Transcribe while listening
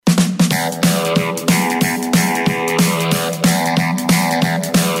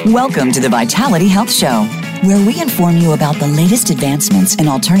Welcome to the Vitality Health Show, where we inform you about the latest advancements in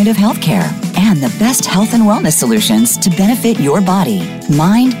alternative healthcare and the best health and wellness solutions to benefit your body,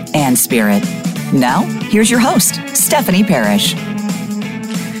 mind, and spirit. Now, here's your host, Stephanie Parrish.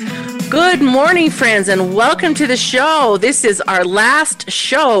 Good morning, friends, and welcome to the show. This is our last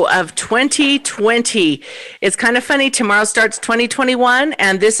show of 2020. It's kind of funny. Tomorrow starts 2021,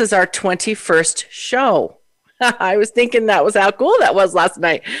 and this is our 21st show. I was thinking that was how cool that was last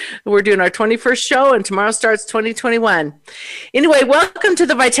night. We're doing our 21st show, and tomorrow starts 2021. Anyway, welcome to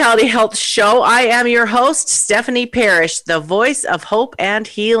the Vitality Health Show. I am your host, Stephanie Parrish, the voice of hope and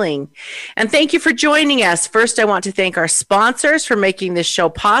healing. And thank you for joining us. First, I want to thank our sponsors for making this show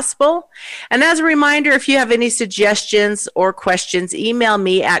possible. And as a reminder, if you have any suggestions or questions, email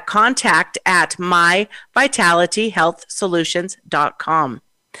me at contact@myvitalityhealthsolutions.com.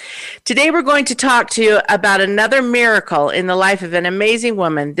 Today we're going to talk to you about another miracle in the life of an amazing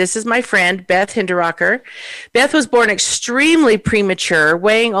woman. This is my friend, Beth Hinderrocker. Beth was born extremely premature,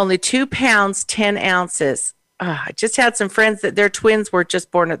 weighing only 2 pounds, 10 ounces. I just had some friends that their twins were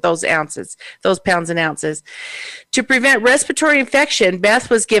just born at those pounds and ounces. To prevent respiratory infection, Beth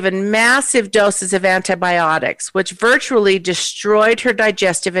was given massive doses of antibiotics, which virtually destroyed her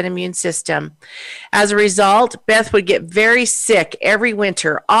digestive and immune system. As a result, Beth would get very sick every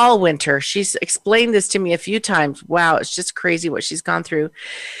winter, all winter. She's explained this to me a few times. Wow, it's just crazy what she's gone through.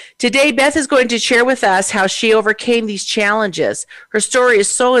 Today, Beth is going to share with us how she overcame these challenges. Her story is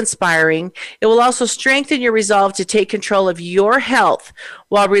so inspiring. It will also strengthen your resolve to take control of your health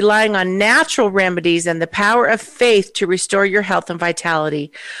while relying on natural remedies and the power of faith to restore your health and vitality.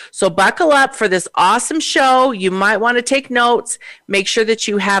 So buckle up for this awesome show. You might want to take notes. Make sure that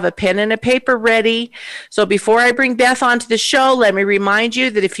you have a pen and a paper ready. So before I bring Beth onto the show, let me remind you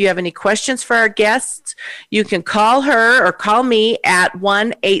that if you have any questions for our guests, you can call her or call me at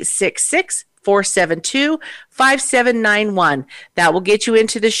 1-866-472-5791. That will get you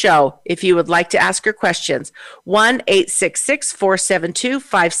into the show if you would like to ask her questions.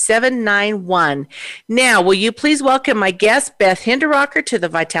 1-866-472-5791. Now, will you please welcome my guest, Beth Hinderrocker, to the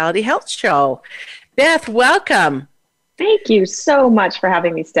Vitality Health Show. Beth, welcome. Thank you so much for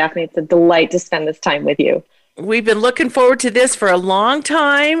having me, Stephanie. It's a delight to spend this time with you. We've been looking forward to this for a long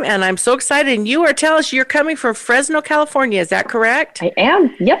time, and I'm so excited. And you are telling us you're coming from Fresno, California. Is that correct? I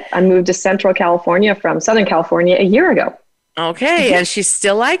am. Yep. I moved to Central California from Southern California a year ago. Okay. And she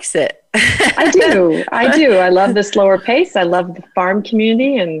still likes it. I do. I love the slower pace. I love the farm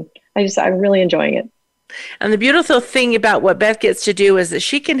community, and I'm really enjoying it. And the beautiful thing about what Beth gets to do is that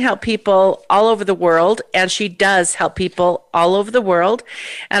she can help people all over the world, and she does help people all over the world.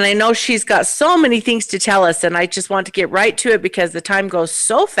 And I know she's got so many things to tell us, and I just want to get right to it because the time goes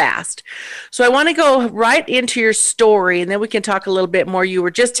so fast. So I want to go right into your story, and then we can talk a little bit more. You were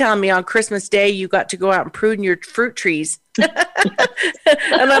just telling me on Christmas Day you got to go out and prune your fruit trees.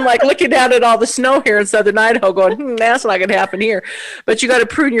 And I'm like looking down at all the snow here in Southern Idaho going, that's not going to happen here. But you got to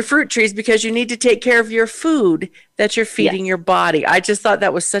prune your fruit trees because you need to take care of your food that you're feeding your body. I just thought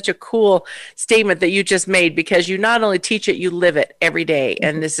that was such a cool statement that you just made because you not only teach it, you live it every day.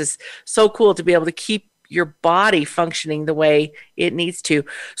 And this is so cool to be able to keep your body functioning the way it needs to.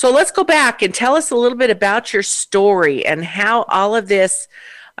 So let's go back and tell us a little bit about your story and how all of this,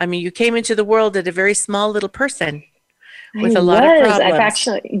 I mean, you came into the world as a very small little person. With a lot of problems. I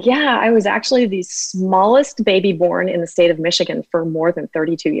was actually the smallest baby born in the state of Michigan for more than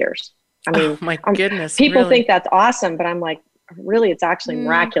 32 years. I mean, oh my goodness. People really? think that's awesome, but I'm like, really, it's actually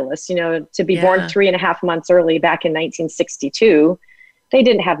miraculous. You know, to be born 3.5 months early back in 1962, they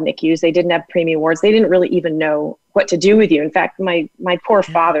didn't have NICUs. They didn't have preemie wards. They didn't really even know what to do with you. In fact, my poor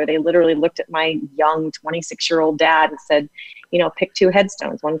father, they literally looked at my young 26-year-old dad and said, you know, pick 2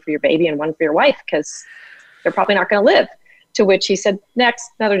 headstones, one for your baby and one for your wife, because they're probably not going to live. To which he said,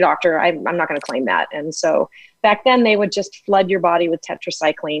 next, another doctor, I'm not going to claim that. And so back then they would just flood your body with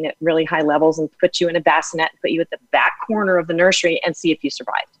tetracycline at really high levels and put you in a bassinet, put you at the back corner of the nursery and see if you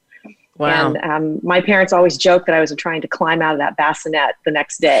survived. Wow. And my parents always joked that I was trying to climb out of that bassinet the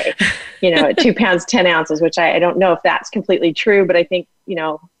next day, you know, at 2 pounds, 10 ounces, which I don't know if that's completely true, but I think, you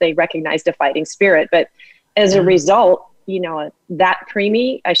know, they recognized a fighting spirit. But as a result, you know, that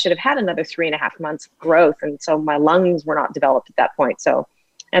preemie, I should have had another 3.5 months of growth. And so my lungs were not developed at that point. So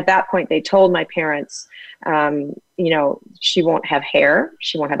at that point, they told my parents, you know, she won't have hair.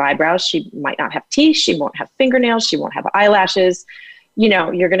 She won't have eyebrows. She might not have teeth. She won't have fingernails. She won't have eyelashes. You know,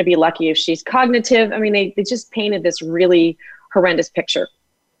 you're going to be lucky if she's cognitive. I mean, they just painted this really horrendous picture.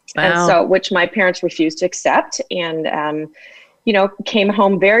 Wow. And so, which my parents refused to accept. And came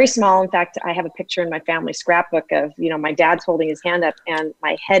home very small. In fact, I have a picture in my family scrapbook of, my dad's holding his hand up and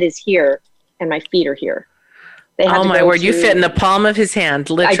my head is here and my feet are here. They had oh my word, you fit in the palm of his hand,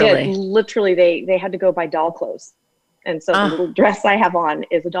 literally. I did. Literally, they had to go buy doll clothes. And so the little dress I have on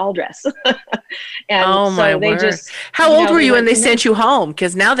is a doll dress. And oh my word. How old were you when they sent you home?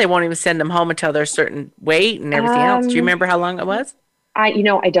 Because now they won't even send them home until they're a certain weight and everything else. Do you remember how long it was? I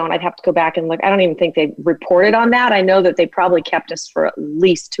don't. I'd have to go back and look. I don't even think they reported on that. I know that they probably kept us for at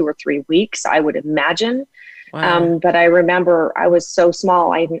least 2 or 3 weeks, I would imagine. Wow. But I remember I was so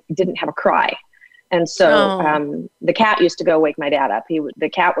small, I didn't have a cry. And so the cat used to go wake my dad up. The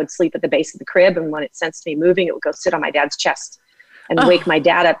cat would sleep at the base of the crib, and when it sensed me moving, it would go sit on my dad's chest and wake my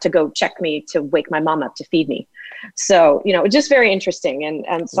dad up to go check me, to wake my mom up to feed me. So, it's just very interesting.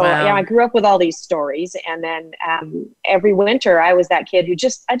 And so, I grew up with all these stories. And then every winter I was that kid who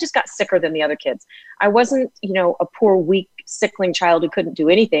I just got sicker than the other kids. I wasn't, a poor, weak, sickling child who couldn't do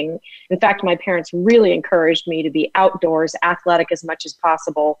anything. In fact, my parents really encouraged me to be outdoors, athletic as much as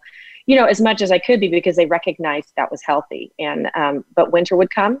possible, as much as I could be, because they recognized that was healthy. And, but winter would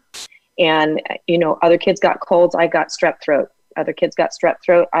come and, other kids got colds. I got strep throat. Other kids got strep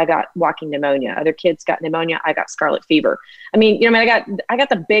throat. I got walking pneumonia. Other kids got pneumonia. I got scarlet fever. I mean, I got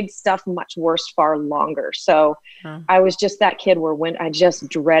the big stuff much worse, far longer. So I was just that kid where I just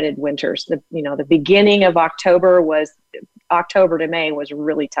dreaded winters. The beginning of October to May was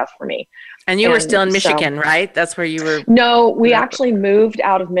really tough for me. And you were still in Michigan, right? That's where you were. No, we actually moved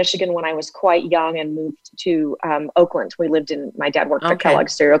out of Michigan when I was quite young and moved to Oakland. We lived my dad worked for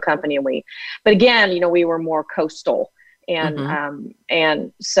Kellogg's Cereal Company, but again, we were more coastal.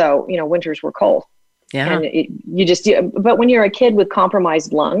 And so, winters were cold. Yeah. And but when you're a kid with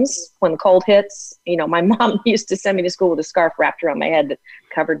compromised lungs, when the cold hits, my mom used to send me to school with a scarf wrapped around my head that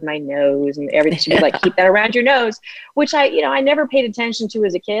covered my nose and everything. She'd be like, keep that around your nose, which I never paid attention to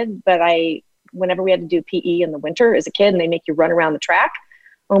as a kid, but whenever we had to do PE in the winter as a kid and they make you run around the track,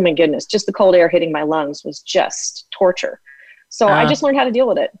 oh my goodness, just the cold air hitting my lungs was just torture. So I just learned how to deal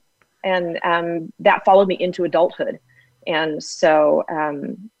with it. And that followed me into adulthood. And so,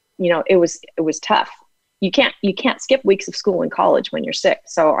 it was tough. You can't skip weeks of school in college when you're sick.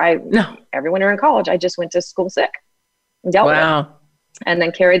 So every winter in college, I just went to school sick and dealt with it. And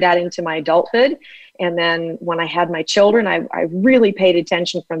then carried that into my adulthood. And then when I had my children, I really paid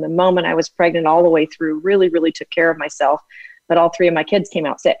attention from the moment I was pregnant all the way through, really, really took care of myself. But all 3 of my kids came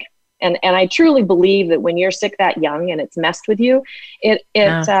out sick. And I truly believe that when you're sick that young and it's messed with you, it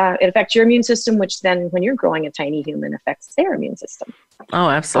affects your immune system, which then when you're growing a tiny human affects their immune system. Oh,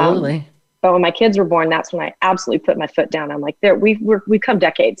 absolutely. But when my kids were born, that's when I absolutely put my foot down. I'm like, we've come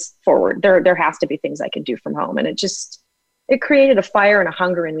decades forward. There has to be things I can do from home. And it created a fire and a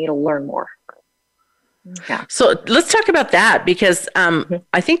hunger in me to learn more. Yeah. So let's talk about that, because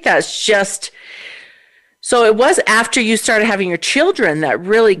I think that's just... So it was after you started having your children that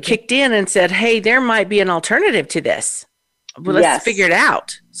really kicked in and said, hey, there might be an alternative to this. Well, let's figure it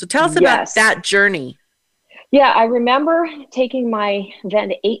out. So tell us about that journey. Yeah, I remember taking my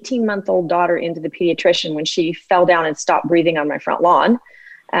then 18-month-old daughter into the pediatrician when she fell down and stopped breathing on my front lawn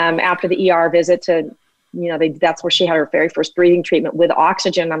after the ER visit to, that's where she had her very first breathing treatment with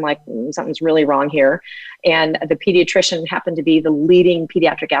oxygen. I'm like, something's really wrong here. And the pediatrician happened to be the leading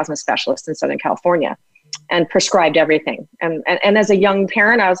pediatric asthma specialist in Southern California, and prescribed everything. And as a young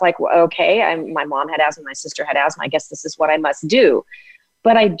parent, I was like, well, okay, my mom had asthma, my sister had asthma. I guess this is what I must do.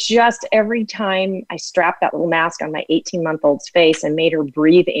 But every time I strapped that little mask on my 18-month-old's face and made her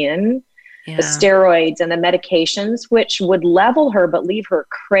breathe in the steroids and the medications, which would level her, but leave her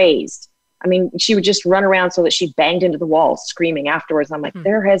crazed. I mean, she would just run around so that she banged into the wall screaming afterwards. I'm like,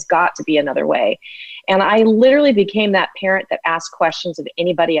 there has got to be another way. And I literally became that parent that asked questions of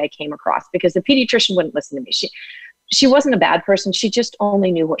anybody I came across, because the pediatrician wouldn't listen to me. She wasn't a bad person. She just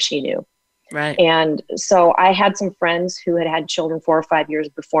only knew what she knew. Right. And so I had some friends who had children 4 or 5 years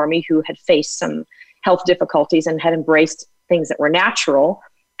before me who had faced some health difficulties and had embraced things that were natural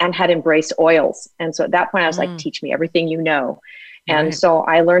and had embraced oils. And so at that point I was like, teach me everything you know. And so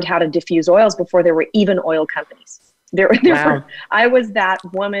I learned how to diffuse oils before there were even oil companies. I was that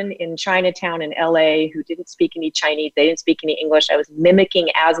woman in Chinatown in LA who didn't speak any Chinese. They didn't speak any English. I was mimicking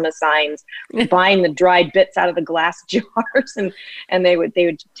asthma signs, buying the dried bits out of the glass jars. And they would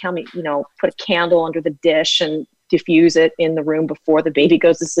tell me, put a candle under the dish and diffuse it in the room before the baby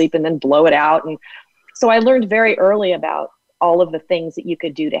goes to sleep and then blow it out. And so I learned very early about all of the things that you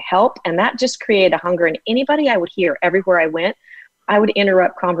could do to help. And that just created a hunger in anybody I would hear everywhere I went. I would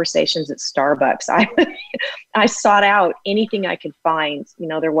interrupt conversations at Starbucks. I sought out anything I could find. You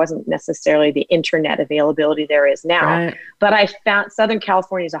know, there wasn't necessarily the internet availability there is now, right. But I found Southern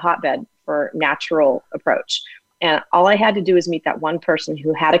California is a hotbed for natural approach. And all I had to do was meet that one person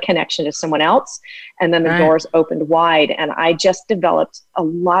who had a connection to someone else. And then the doors opened wide. And I just developed a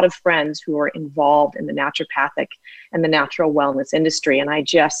lot of friends who were involved in the naturopathic and the natural wellness industry. And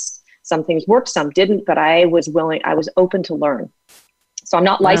some things worked, some didn't, but I was open to learn. So I'm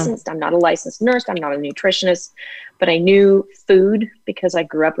not licensed. I'm not a licensed nurse. I'm not a nutritionist, but I knew food because I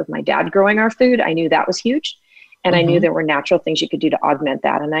grew up with my dad growing our food. I knew that was huge. And I knew there were natural things you could do to augment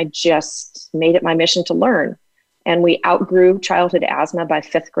that. And I just made it my mission to learn. And we outgrew childhood asthma by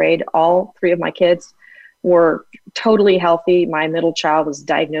 5th grade. All 3 of my kids were totally healthy. My middle child was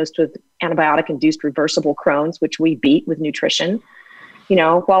diagnosed with antibiotic-induced reversible Crohn's, which we beat with nutrition. You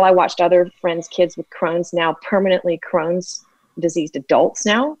know, while I watched other friends' kids with Crohn's now permanently Crohn's diseased adults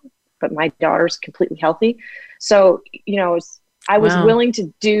now, but my daughter's completely healthy. So, you know, I was willing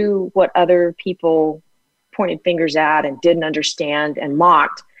to do what other people pointed fingers at and didn't understand and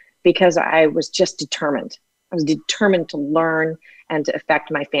mocked because I was just determined. I was determined to learn and to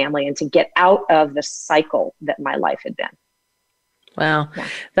affect my family and to get out of the cycle that my life had been. Wow. Yeah.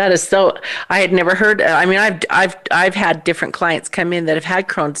 That is so, I had never heard, I mean, I've had different clients come in that have had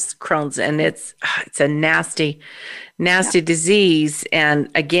Crohn's and it's a nasty disease. And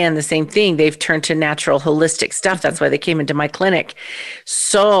again, the same thing, they've turned to natural holistic stuff. That's why they came into my clinic.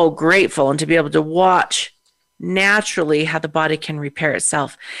 So grateful. And to be able to watch naturally how the body can repair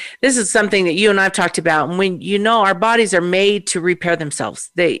itself. This is something that you and I've talked about. And when, you know, our bodies are made to repair themselves.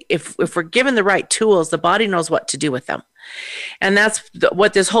 If we're given the right tools, the body knows what to do with them. And that's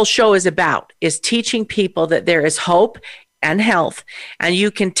what this whole show is about, is teaching people that there is hope and health, and you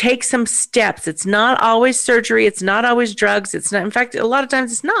can take some steps. It's not always surgery. It's not always drugs. It's not, in fact, a lot of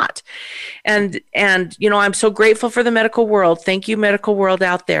times it's not. And, you know, I'm so grateful for the medical world. Thank you, medical world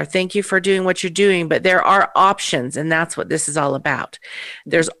out there. Thank you for doing what you're doing, but there are options, and that's what this is all about.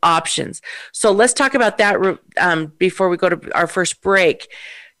 There's options. So let's talk about that before we go to our first break.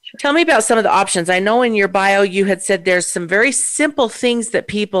 Tell me about some of the options. I know in your bio, you had said there's some very simple things that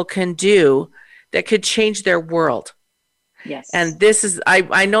people can do that could change their world. Yes. And this is,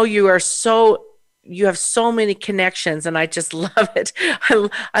 I know you have so many connections, and I just love it.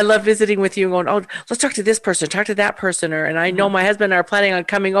 I love visiting with you and going, oh, let's talk to this person, talk to that person. And I know my husband and I are planning on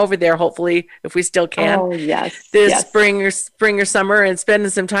coming over there, hopefully, if we still can. Oh, yes. This spring or summer, and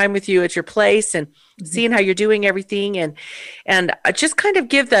spending some time with you at your place and seeing how you're doing everything. And I just kind of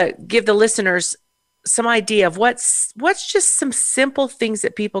give the listeners some idea of what's just some simple things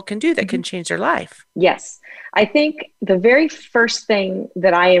that people can do that can change their life. Yes. I think the very first thing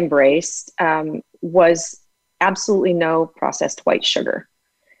that I embraced was absolutely no processed white sugar.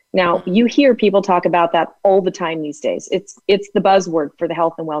 Now, you hear people talk about that all the time these days. It's the buzzword for the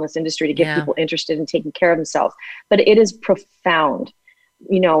health and wellness industry to get people interested in taking care of themselves. But it is profound.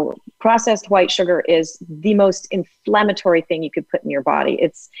 You know, processed white sugar is the most inflammatory thing you could put in your body.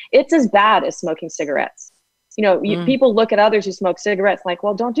 It's as bad as smoking cigarettes. You know, people look at others who smoke cigarettes like,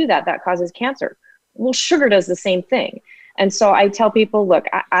 well, don't do that. That causes cancer. Well, sugar does the same thing. And so I tell people, look,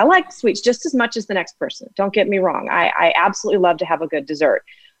 I like sweets just as much as the next person. Don't get me wrong. I absolutely love to have a good dessert.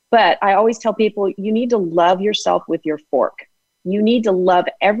 But I always tell people, you need to love yourself with your fork. You need to love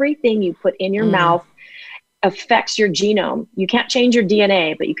everything you put in your mouth affects your genome. You can't change your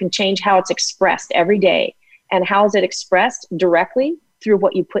DNA, but you can change how it's expressed every day. And how is it expressed? Directly through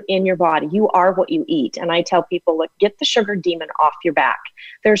what you put in your body. You are what you eat. And I tell people, look, get the sugar demon off your back.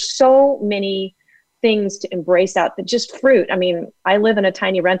 There's so many things to embrace out that just fruit. I mean, I live in a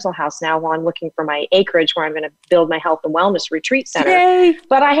tiny rental house now while I'm looking for my acreage where I'm going to build my health and wellness retreat center. Yay.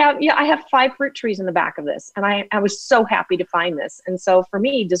 But I have 5 fruit trees in the back of this. And I was so happy to find this. And so for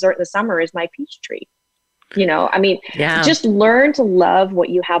me, dessert in the summer is my peach tree. You know, I mean, just learn to love what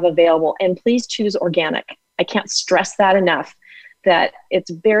you have available, and please choose organic. I can't stress that enough, that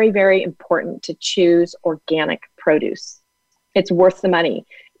it's very, very important to choose organic produce. It's worth the money.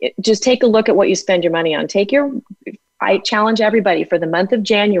 Just take a look at what you spend your money on. I challenge everybody for the month of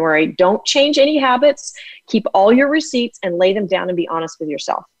January, don't change any habits, keep all your receipts and lay them down and be honest with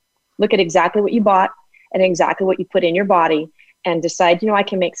yourself. Look at exactly what you bought and exactly what you put in your body and decide, you know, I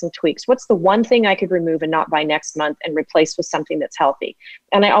can make some tweaks. What's the one thing I could remove and not buy next month and replace with something that's healthy?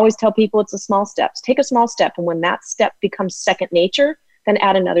 And I always tell people it's the small steps. Take a small step, and when that step becomes second nature, then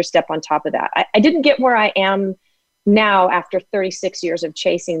add another step on top of that. I didn't get where I am now after 36 years of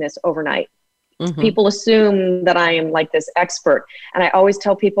chasing this overnight. People assume that I am like this expert. And I always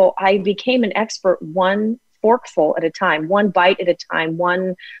tell people I became an expert one forkful at a time, one bite at a time,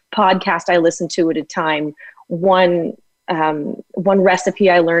 one podcast I listened to at a time, one recipe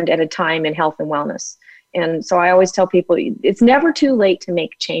I learned at a time in health and wellness. And so I always tell people it's never too late to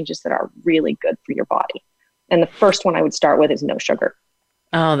make changes that are really good for your body. And the first one I would start with is no sugar.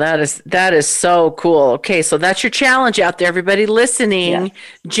 Oh, that is so cool. Okay, so that's your challenge out there, everybody listening. Yes.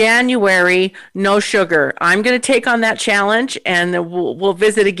 January, no sugar. I'm going to take on that challenge, and we'll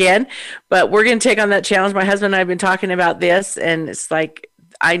visit again. But we're going to take on that challenge. My husband and I have been talking about this, and it's like,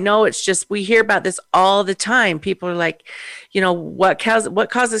 I know it's just, we hear about this all the time. People are like, what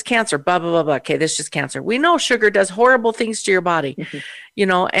causes cancer? Blah, blah, blah, blah. Okay, this is just cancer. We know sugar does horrible things to your body,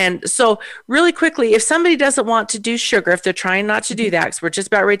 and so really quickly, if somebody doesn't want to do sugar, if they're trying not to do that, because we're just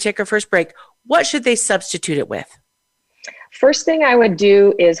about ready to take our first break, what should they substitute it with? First thing I would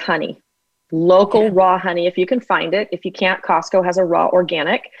do is honey, local raw honey, if you can find it. If you can't, Costco has a raw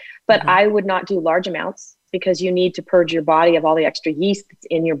organic, but I would not do large amounts, because you need to purge your body of all the extra yeast that's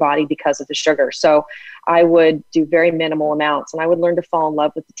in your body because of the sugar. So I would do very minimal amounts, and I would learn to fall in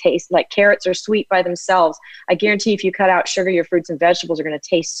love with the taste. Like carrots are sweet by themselves. I guarantee if you cut out sugar, your fruits and vegetables are going to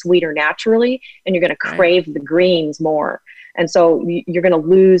taste sweeter naturally, and you're going to crave the greens more. And so you're going to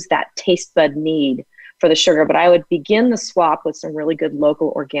lose that taste bud need for the sugar. But I would begin the swap with some really good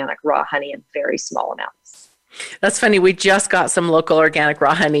local organic raw honey in very small amounts. That's funny. We just got some local organic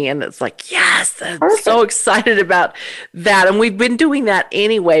raw honey, and it's like, yes, I'm so excited about that. And we've been doing that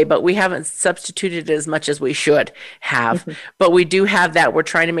anyway, but we haven't substituted it as much as we should have. But we do have that. We're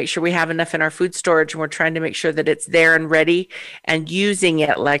trying to make sure we have enough in our food storage, and we're trying to make sure that it's there and ready and using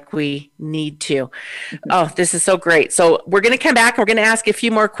it like we need to. Oh, this is so great. So we're going to come back, and we're going to ask a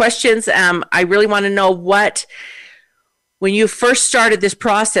few more questions. I really want to know when you first started this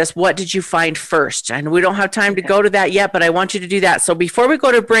process, what did you find first? And we don't have time to go to that yet, but I want you to do that. So before we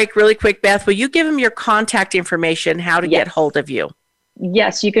go to break, really quick, Beth, will you give them your contact information, how to get hold of you?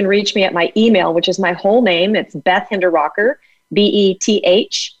 Yes, you can reach me at my email, which is my whole name. It's Beth Hinderrocker,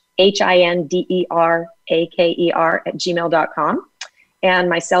 BETHHINDERAKER @gmail.com. And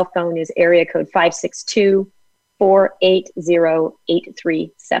my cell phone is area code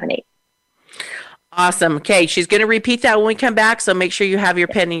 562-480-8378. Awesome. Okay, she's going to repeat that when we come back, so make sure you have your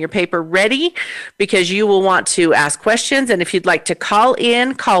pen and your paper ready, because you will want to ask questions. And if you'd like to call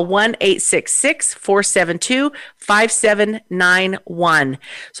in, call 1-866-472-5791.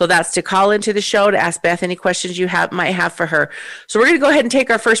 So that's to call into the show to ask Beth any questions you might have for her. So we're going to go ahead and take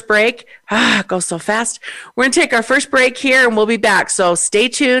our first break. It goes so fast. We're going to take our first break here, and we'll be back. So stay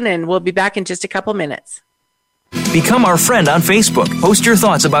tuned, and we'll be back in just a couple minutes. Become our friend on Facebook. Post your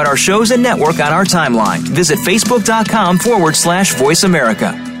thoughts about our shows and network on our timeline. Visit Facebook.com/Voice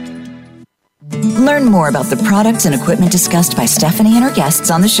America. Learn more about the products and equipment discussed by Stephanie and her guests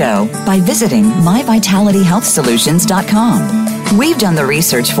on the show by visiting myvitalityhealthsolutions.com. We've done the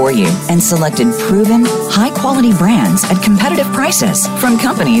research for you and selected proven, high-quality brands at competitive prices from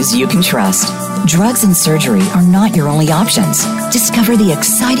companies you can trust. Drugs and surgery are not your only options. Discover the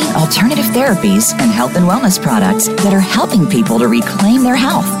exciting alternative therapies and health and wellness products that are helping people to reclaim their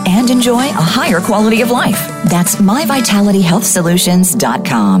health and enjoy a higher quality of life. That's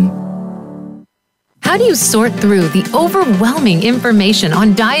myvitalityhealthsolutions.com. How do you sort through the overwhelming information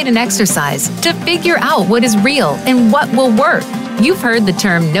on diet and exercise to figure out what is real and what will work? You've heard the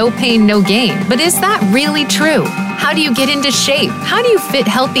term no pain, no gain, but is that really true? How do you get into shape? How do you fit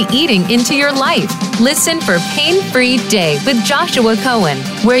healthy eating into your life? Listen for Pain-Free Day with Joshua Cohen,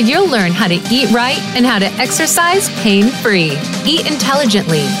 where you'll learn how to eat right and how to exercise pain-free. Eat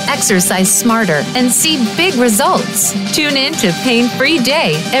intelligently, exercise smarter, and see big results. Tune in to Pain-Free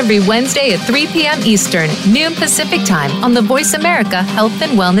Day every Wednesday at 3 p.m. Eastern, noon Pacific Time on the Voice America Health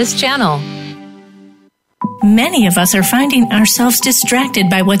and Wellness Channel. Many of us are finding ourselves distracted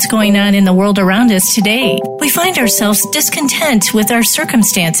by what's going on in the world around us today. We find ourselves discontent with our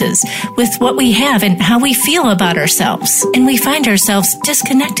circumstances, with what we have and how we feel about ourselves. And we find ourselves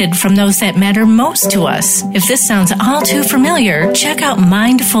disconnected from those that matter most to us. If this sounds all too familiar, check out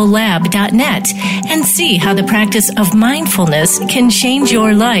mindfullab.net and see how the practice of mindfulness can change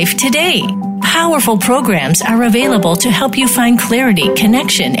your life today. Powerful programs are available to help you find clarity,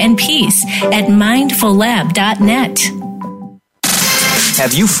 connection, and peace at mindfullab.net.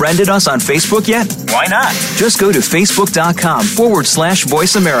 Have you friended us on Facebook yet? Why not? Just go to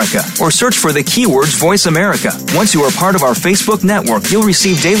facebook.com/Voice America or search for the keywords Voice America. Once you are part of our Facebook network, you'll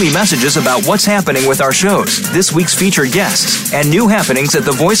receive daily messages about what's happening with our shows, this week's featured guests, and new happenings at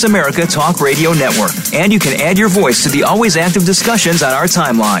the Voice America Talk Radio Network. And you can add your voice to the always active discussions on our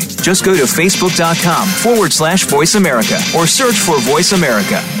timeline. Just go to facebook.com/Voice America or search for Voice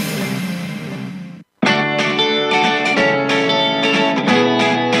America.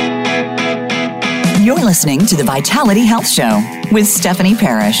 You're listening to the Vitality Health Show with Stephanie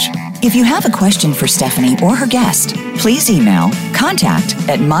Parrish. If you have a question for Stephanie or her guest, please email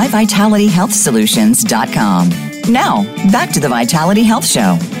contact@myvitalityhealthsolutions.com. Now, back to the Vitality Health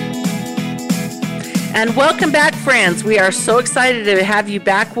Show. And welcome back, friends. We are so excited to have you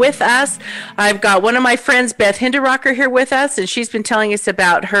back with us. I've got one of my friends, Beth Hinderrocker, here with us, and she's been telling us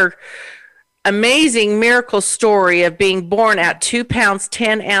about her amazing miracle story of being born at 2 pounds,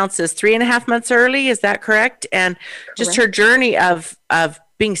 10 ounces, 3.5 months early. Is that correct? And just her journey of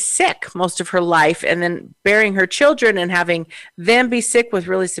being sick most of her life, and then bearing her children and having them be sick with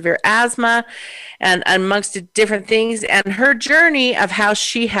really severe asthma and amongst different things, and her journey of how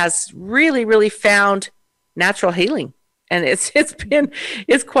she has really, really found natural healing. And it's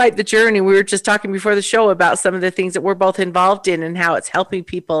quite the journey. We were just talking before the show about some of the things that we're both involved in and how it's helping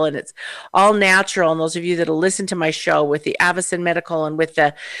people, and it's all natural. And those of you that will listen to my show with the Avicen Medical and with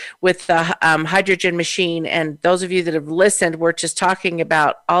the hydrogen machine, and those of you that have listened, we're just talking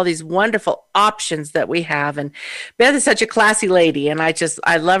about all these wonderful options that we have. And Beth is such a classy lady, and I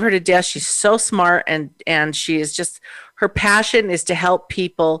love her to death. She's so smart, and she is just, her passion is to help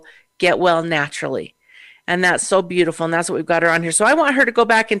people get well naturally. And that's so beautiful. And that's what we've got her on here. So I want her to go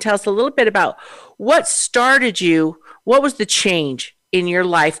back and tell us a little bit about what started you. What was the change in your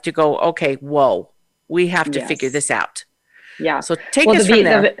life to go, okay, whoa, we have to figure this out. Yeah. So take us from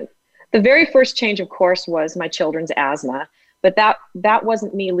there. The very first change, of course, was my children's asthma. But that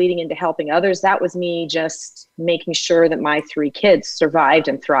wasn't me leading into helping others. That was me just making sure that my 3 kids survived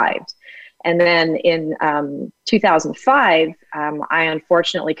and thrived. And then in 2005, I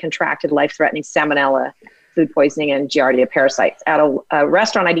unfortunately contracted life-threatening salmonella, food poisoning, and Giardia parasites at a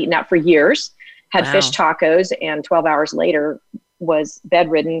restaurant I'd eaten at for years, had fish tacos, and 12 hours later was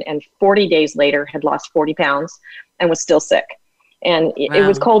bedridden, and 40 days later had lost 40 pounds and was still sick. And it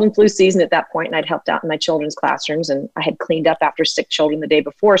was cold and flu season at that point, and I'd helped out in my children's classrooms, and I had cleaned up after sick children the day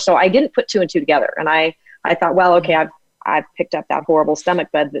before. So I didn't put 2 and 2 together. And I thought, well, okay, I've picked up that horrible stomach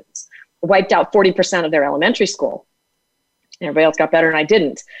bug that's wiped out 40% of their elementary school. And everybody else got better, and I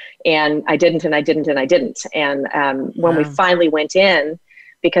didn't. And I didn't. And when we finally went in,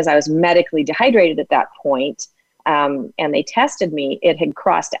 because I was medically dehydrated at that point, and they tested me, it had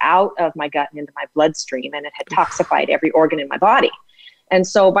crossed out of my gut and into my bloodstream, and it had toxified every organ in my body. And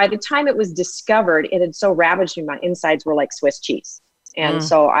so by the time it was discovered, it had so ravaged me, my insides were like Swiss cheese. And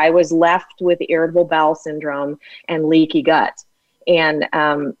so I was left with irritable bowel syndrome and leaky gut. And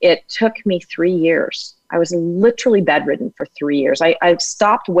it took me 3 years. I was literally bedridden for 3 years. I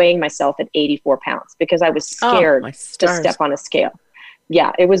stopped weighing myself at 84 pounds because I was scared to step on a scale.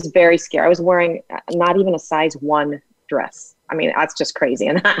 Yeah, it was very scary. I was wearing not even a size 1 dress. I mean, that's just crazy.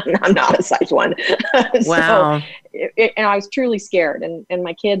 And I'm not a size 1. Wow. And I was truly scared. And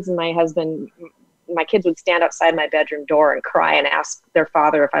my kids and my husband, my kids would stand outside my bedroom door and cry and ask their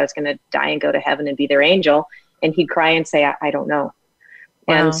father if I was going to die and go to heaven and be their angel. And he'd cry and say, I don't know.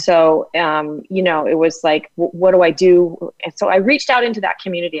 Wow. And so, it was like, what do I do? And so I reached out into that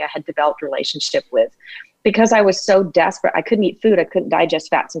community I had developed a relationship with, because I was so desperate. I couldn't eat food. I couldn't digest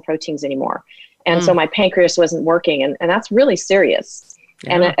fats and proteins anymore. And so my pancreas wasn't working. And that's really serious.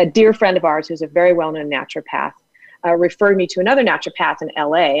 Yeah. And a dear friend of ours, who's a very well-known naturopath, referred me to another naturopath in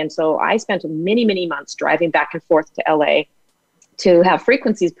LA. And so I spent many, many months driving back and forth to LA to have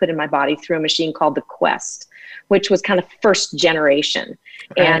frequencies put in my body through a machine called the Quest, which was kind of first generation.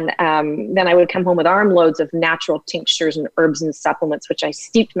 Okay. And then I would come home with armloads of natural tinctures and herbs and supplements, which I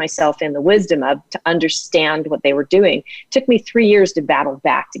steeped myself in the wisdom of to understand what they were doing. It took me 3 years to battle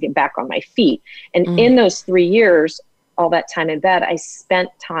back, to get back on my feet. And in those 3 years, all that time in bed, I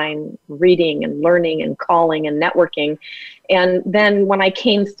spent time reading and learning and calling and networking. And then when I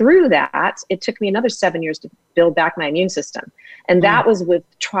came through that, it took me another 7 years to build back my immune system. And that was with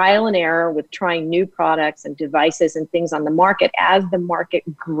trial and error, with trying new products and devices and things on the market as the market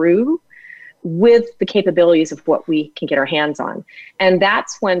grew with the capabilities of what we can get our hands on. And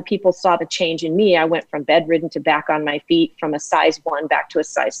that's when people saw the change in me. I went from bedridden to back on my feet, from a size 1 back to a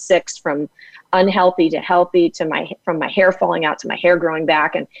size 6, from unhealthy to healthy, to from my hair falling out to my hair growing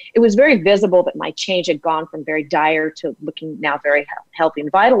back. And it was very visible that my change had gone from very dire to looking now very healthy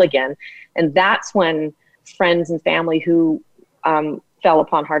and vital again. And that's when friends and family who fell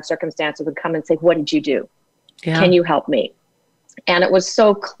upon hard circumstances would come and say, what did you do? Yeah. Can you help me? And it was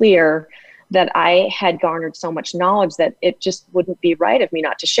so clear that I had garnered so much knowledge that it just wouldn't be right of me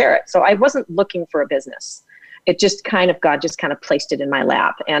not to share it. So I wasn't looking for a business. It just God just kind of placed it in my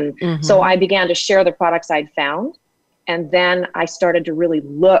lap. And so I began to share the products I'd found. And then I started to really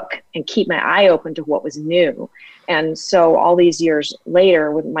look and keep my eye open to what was new. And so all these years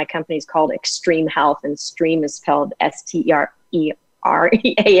later, with my company's called Extreme Health, and stream is spelled STREAM,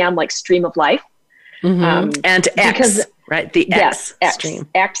 like stream of life. And X, right? The X, stream.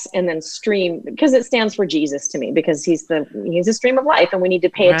 X, and then stream, because it stands for Jesus to me, because he's a stream of life, and we need to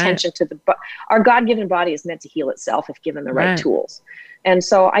pay attention to our God-given body is meant to heal itself if given the right tools. And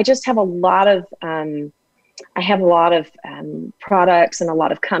so I just have a lot of products and a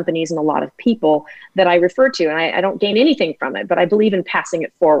lot of companies and a lot of people that I refer to, and I don't gain anything from it, but I believe in passing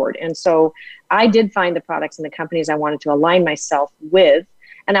it forward. And so I did find the products and the companies I wanted to align myself with.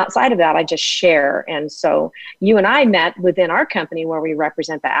 And outside of that, I just share. And so you and I met within our company where we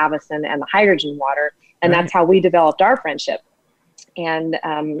represent the Avicen and the hydrogen water. And that's how we developed our friendship. And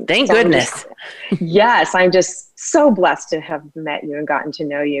thank goodness. I'm just so blessed to have met you and gotten to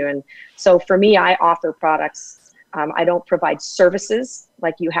know you. And so for me, I offer products. I don't provide services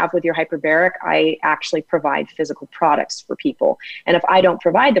like you have with your hyperbaric. I actually provide physical products for people. And if I don't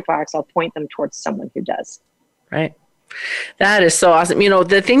provide the products, I'll point them towards someone who does. Right. That is so awesome. You know,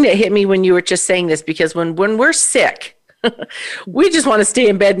 the thing that hit me when you were just saying this, because when we're sick, we just want to stay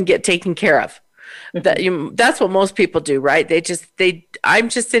in bed and get taken care of. That's what most people do, right? I'm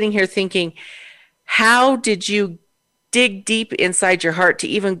just sitting here thinking, how did you dig deep inside your heart to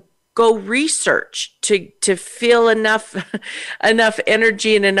even go research, to feel enough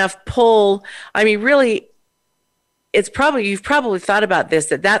energy and enough pull? I mean, really, you've probably thought about this,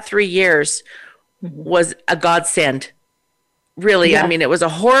 that 3 years was a godsend. Really, I mean, it was a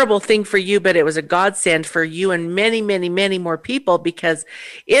horrible thing for you, but it was a godsend for you and many, many, many more people, because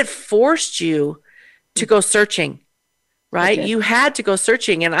it forced you to go searching, right? You had to go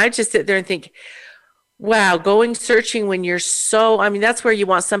searching. And I just sit there and think, wow, going searching when you're that's where you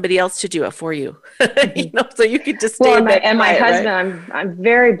want somebody else to do it for you, so you could just stay and my husband, right? I'm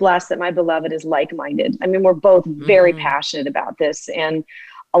very blessed that my beloved is like-minded. I mean, we're both very passionate about this. And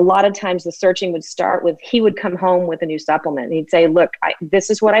a lot of times the searching would start with, he would come home with a new supplement. And he'd say, look, this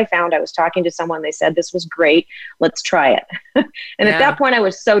is what I found. I was talking to someone. They said this was great. Let's try it. And at that point, I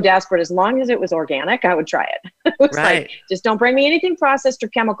was so desperate. As long as it was organic, I would try it. It was like, just don't bring me anything processed or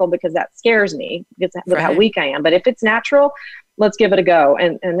chemical, because that scares me because of how weak I am. But if it's natural, let's give it a go.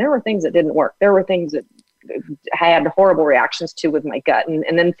 And there were things that didn't work. There were things that I had horrible reactions to with my gut,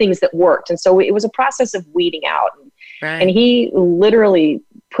 and then things that worked. And so it was a process of weeding out. And he literally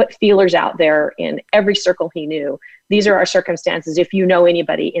put feelers out there in every circle he knew. These are our circumstances. If you know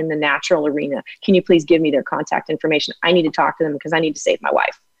anybody in the natural arena, can you please give me their contact information? I need to talk to them because I need to save my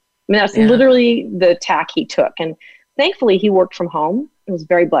wife. I mean, that's literally the tack he took. And thankfully, he worked from home. I was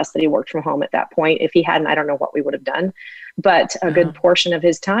very blessed that he worked from home at that point. If he hadn't, I don't know what we would have done. But a good portion of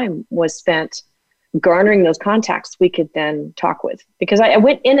his time was spent garnering those contacts we could then talk with, because I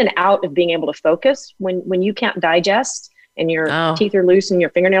went in and out of being able to focus when you can't digest and your teeth are loose and your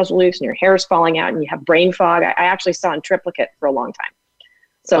fingernails are loose and your hair is falling out and you have brain fog. I actually saw in triplicate for a long time.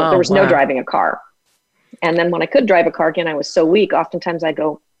 So there was no driving a car. And then when I could drive a car again, I was so weak. Oftentimes I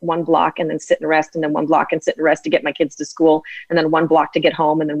go 1 block and then sit and rest, and then 1 block and sit and rest to get my kids to school, and then 1 block to get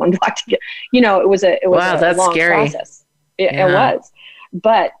home, and then 1 block to get, it was a long process. It was.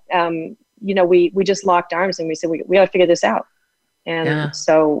 But, we just locked arms and we said, we got to figure this out. And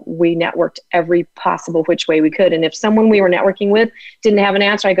so we networked every possible which way we could. And if someone we were networking with didn't have an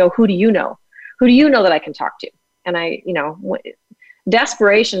answer, I go, who do you know? Who do you know that I can talk to? And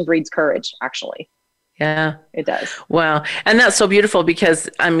desperation breeds courage, actually. Yeah, it does. Wow. And that's so beautiful, because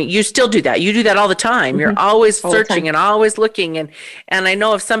you still do that. You do that all the time. You're always searching and always looking. And I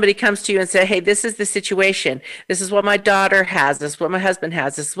know if somebody comes to you and say, hey, this is the situation. This is what my daughter has. This is what my husband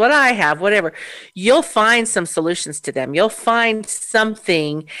has. This is what I have, whatever. You'll find some solutions to them. You'll find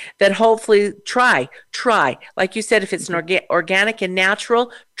something that hopefully try. Like you said, if it's an organic and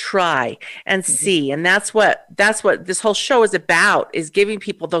natural, try and see. And that's what this whole show is about, is giving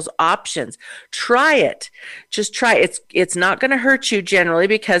people those options. Try it. Just try it. It's not going to hurt you generally,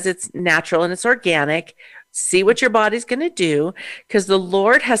 because it's natural and it's organic. See what your body's going to do, because the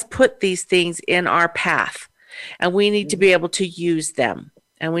Lord has put these things in our path, and we need to be able to use them.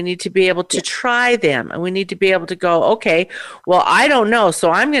 And we need to be able to try them. And we need to be able to go, okay, well, I don't know. So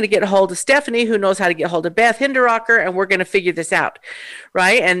I'm going to get a hold of Stephanie, who knows how to get a hold of Beth Hinderrocker, and we're going to figure this out.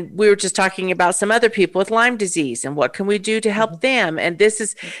 Right. And we were just talking about some other people with Lyme disease, and what can we do to help them? And this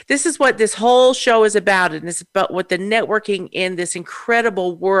is what this whole show is about. And it's about what the networking in this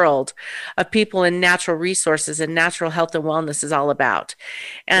incredible world of people in natural resources and natural health and wellness is all about.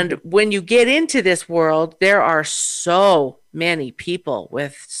 And when you get into this world, there are so many people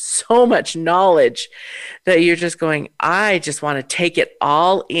with so much knowledge that you're just going, I just want to take it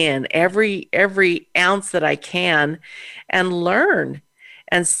all in, every ounce that I can, and learn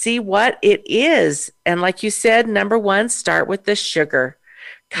and see what it is. And like you said, number one, start with the sugar.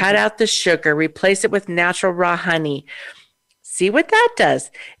 Cut out the sugar, replace it with natural raw honey. See what that does.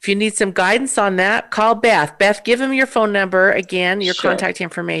 If you need some guidance on that, call Beth. Beth, give them your phone number again, your contact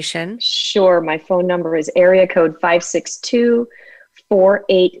information. Sure. My phone number is area code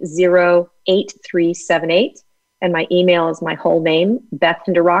 562-480-8378. And my email is my whole name, Beth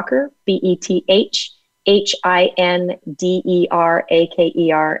Hinderrocker, BETHHINDERAKER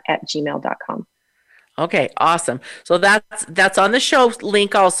 @gmail.com. Okay, awesome. So that's on the show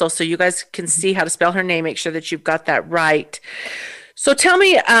link also, so you guys can see how to spell her name. Make sure that you've got that right. So tell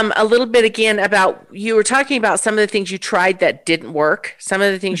me a little bit again about, you were talking about some of the things you tried that didn't work, some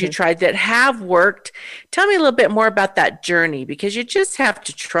of the things you tried that have worked. Tell me a little bit more about that journey, because you just have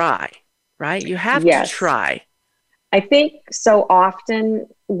to try, right? You have to try. I think so often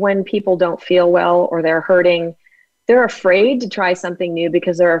when people don't feel well or they're hurting, they're afraid to try something new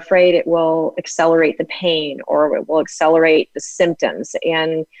because they're afraid it will accelerate the pain or it will accelerate the symptoms.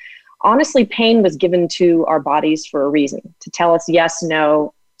 And honestly, pain was given to our bodies for a reason, to tell us yes,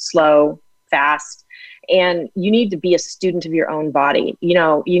 no, slow, fast. And you need to be a student of your own body. You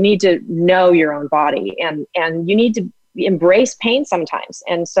know, you need to know your own body, and you need to embrace pain sometimes.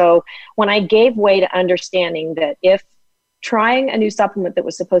 And so when I gave way to understanding that if trying a new supplement that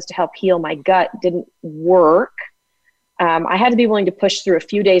was supposed to help heal my gut didn't work, I had to be willing to push through a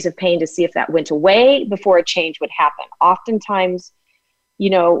few days of pain to see if that went away before a change would happen. Oftentimes, you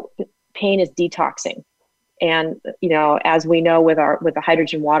know, pain is detoxing. And, you know, as we know with the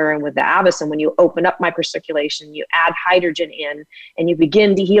hydrogen water and with the Avicen, when you open up microcirculation, you add hydrogen in and you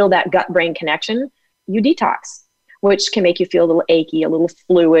begin to heal that gut-brain connection, you detox, which can make you feel a little achy, a little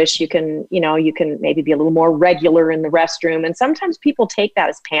fluish. You can maybe be a little more regular in the restroom. And sometimes people take that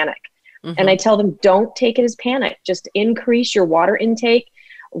as panic. And I tell them, don't take it as panic. Just increase your water intake,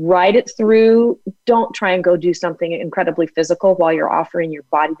 ride it through. Don't try and go do something incredibly physical while you're offering your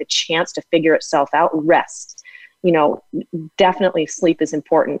body the chance to figure itself out. Rest. You know, definitely sleep is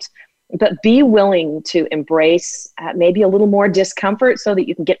important, but be willing to embrace maybe a little more discomfort so that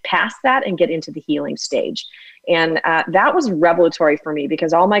you can get past that and get into the healing stage. And that was revelatory for me,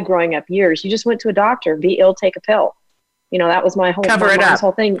 because all my growing up years, you just went to a doctor, be ill, take a pill. You know, that was my whole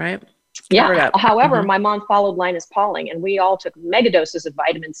thing. Right. Yeah. However, my mom followed Linus Pauling, and we all took mega doses of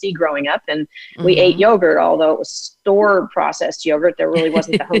vitamin C growing up, and we ate yogurt, although it was store processed yogurt. There really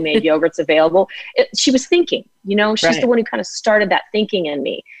wasn't the homemade yogurts available. She was thinking, you know, she's the one who kind of started that thinking in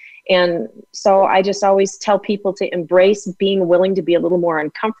me. And so I just always tell people to embrace being willing to be a little more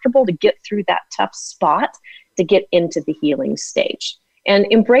uncomfortable, to get through that tough spot, to get into the healing stage, and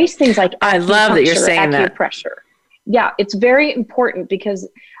embrace things like I love that you're saying that. Acupressure. Yeah, it's very important, because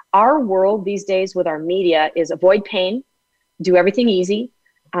our world these days with our media is avoid pain, do everything easy,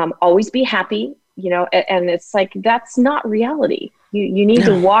 always be happy, you know, and it's like, that's not reality. You need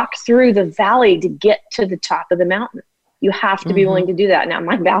to walk through the valley to get to the top of the mountain. You have to be willing to do that. Now,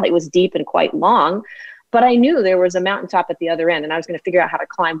 my valley was deep and quite long, but I knew there was a mountaintop at the other end, and I was going to figure out how to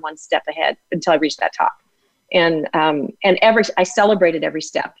climb one step ahead until I reached that top. And I celebrated every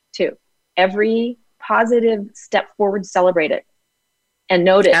step too. Every positive step forward, celebrate it. And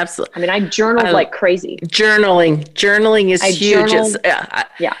note it. Absolutely. I mean, I journaled like crazy. Journaling is huge.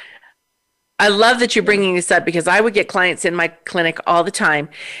 Yeah. I love that you're bringing this up, because I would get clients in my clinic all the time,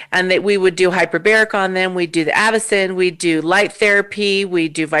 and that we would do hyperbaric on them. We'd do the Avicen, we'd do light therapy,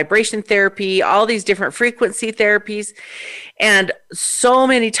 we'd do vibration therapy, all these different frequency therapies. And so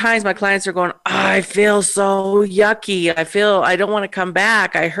many times my clients are going, I feel so yucky. I don't want to come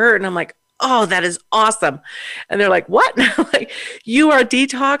back. I hurt. And I'm like, oh, that is awesome. And they're like, what? Like, you are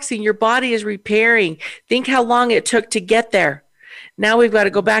detoxing. Your body is repairing. Think how long it took to get there. Now we've got to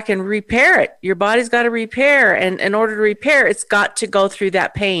go back and repair it. Your body's got to repair. And in order to repair, it's got to go through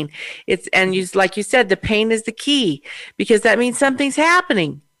that pain. Like you said, the pain is the key, because that means something's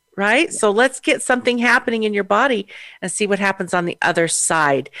happening. Right? So let's get something happening in your body and see what happens on the other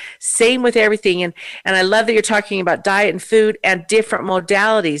side. Same with everything. And I love that you're talking about diet and food and different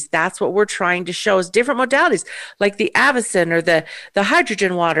modalities. That's what we're trying to show, is different modalities, like the Avicen or the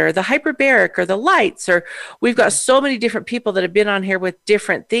hydrogen water, or the hyperbaric, or the lights, or we've got so many different people that have been on here with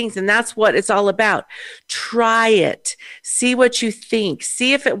different things. And that's what it's all about. Try it. See what you think.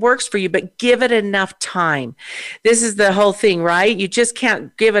 See if it works for you, but give it enough time. This is the whole thing, right? You just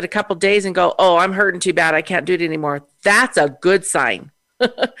can't give it a couple days and go, oh, I'm hurting too bad, I can't do it anymore. That's a good sign.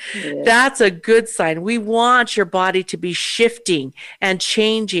 That's a good sign. We want your body to be shifting and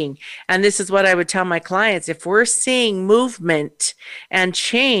changing. And this is what I would tell my clients. If we're seeing movement and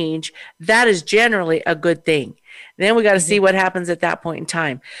change, that is generally a good thing. Then we got to see what happens at that point in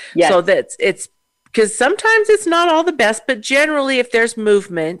time. Yes. So that's it's because sometimes it's not all the best, but generally if there's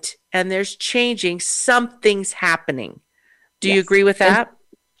movement and there's changing, something's happening. Do you agree with that? And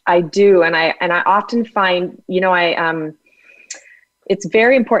I do. And I often find, it's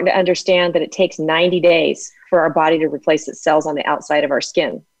very important to understand that it takes 90 days for our body to replace its cells on the outside of our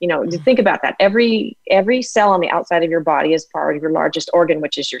skin. Just think about that. Every cell on the outside of your body is part of your largest organ,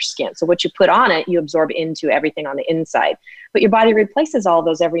 which is your skin. So what you put on it, you absorb into everything on the inside. But your body replaces all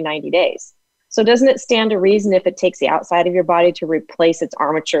those every 90 days. So doesn't it stand to reason if it takes the outside of your body to replace its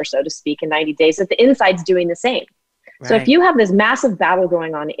armature, so to speak, in 90 days, that the inside's doing the same? Right. So if you have this massive battle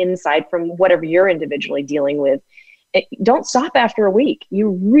going on inside from whatever you're individually dealing with, don't stop after a week. You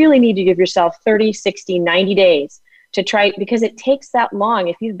really need to give yourself 30, 60, 90 days to try, because it takes that long.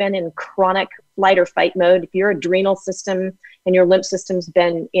 If you've been in chronic flight or fight mode, if your adrenal system and your lymph system's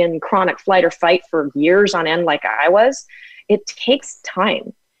been in chronic flight or fight for years on end like I was, it takes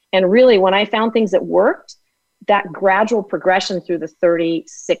time. And really, when I found things that worked, that gradual progression through the 30,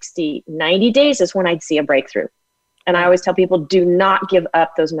 60, 90 days is when I'd see a breakthrough. And I always tell people, do not give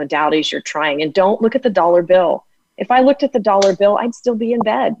up those modalities you're trying, and don't look at the dollar bill. If I looked at the dollar bill, I'd still be in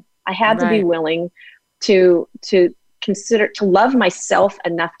bed. I had to be willing to consider, to love myself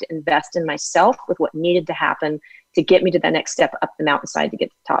enough to invest in myself with what needed to happen to get me to the next step up the mountainside to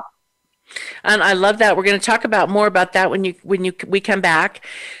get to the top. And I love that. We're going to talk about more about that when we come back,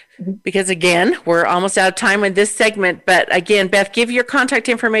 because again, we're almost out of time in this segment. But again, Beth, give your contact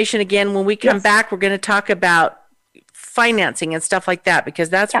information again. When we come back, we're going to talk about financing and stuff like that, because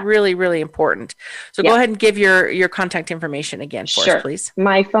that's really, really important. So go ahead and give your contact information again for us, please.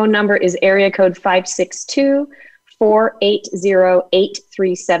 My phone number is area code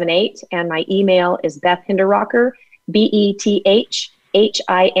 562-480-8378. And my email is Beth Hinderrocker, BETHHINDERAKER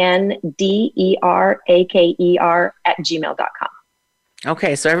 @gmail.com.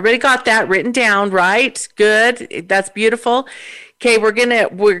 Okay, so everybody got that written down, right? Good. That's beautiful. Okay, we're gonna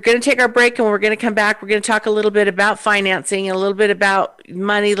take our break, and we're gonna come back. We're gonna talk a little bit about financing, a little bit about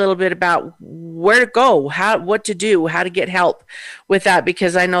money, a little bit about where to go, what to do, how to get help with that,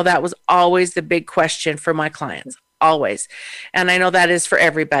 because I know that was always the big question for my clients. Always. And I know that is for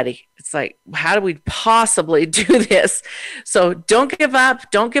everybody. It's like, how do we possibly do this? So don't give up.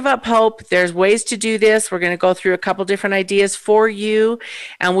 Don't give up hope. There's ways to do this. We're going to go through a couple different ideas for you.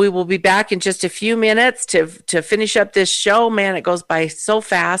 And we will be back in just a few minutes to finish up this show. Man, it goes by so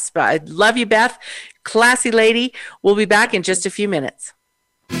fast. But I love you, Beth. Classy lady. We'll be back in just a few minutes.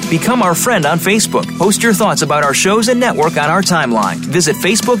 Become our friend on Facebook. Post your thoughts about our shows and network on our timeline. Visit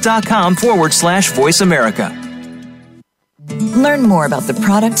facebook.com/Voice America. Learn more about the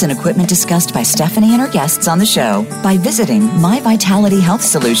products and equipment discussed by Stephanie and her guests on the show by visiting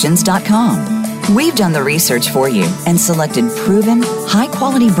myvitalityhealthsolutions.com. We've done the research for you and selected proven,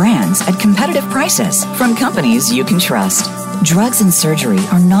 high-quality brands at competitive prices from companies you can trust. Drugs and surgery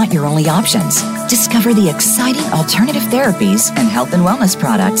are not your only options. Discover the exciting alternative therapies and health and wellness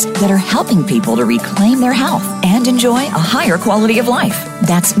products that are helping people to reclaim their health and enjoy a higher quality of life.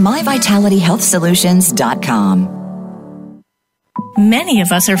 That's myvitalityhealthsolutions.com. Many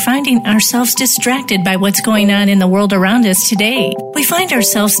of us are finding ourselves distracted by what's going on in the world around us today. We find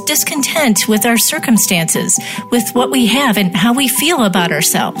ourselves discontent with our circumstances, with what we have and how we feel about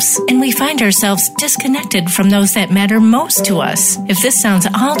ourselves. And we find ourselves disconnected from those that matter most to us. If this sounds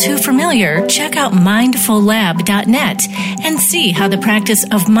all too familiar, check out mindfullab.net and see how the practice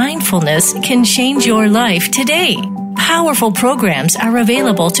of mindfulness can change your life today. Powerful programs are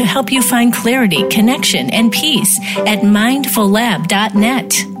available to help you find clarity, connection, and peace at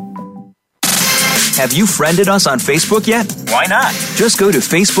mindfullab.net. Have you friended us on Facebook yet? Why not? Just go to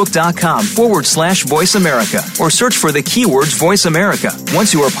facebook.com/Voice America or search for the keywords Voice America.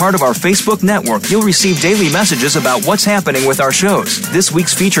 Once you are part of our Facebook network, you'll receive daily messages about what's happening with our shows, this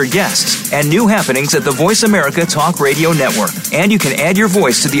week's featured guests, and new happenings at the Voice America Talk Radio Network. And you can add your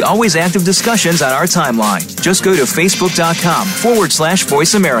voice to the always active discussions on our timeline. Just go to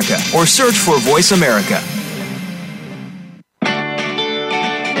facebook.com/Voice America or search for Voice America.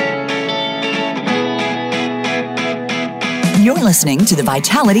 You're listening to the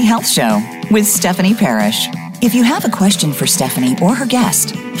Vitality Health Show with Stephanie Parrish. If you have a question for Stephanie or her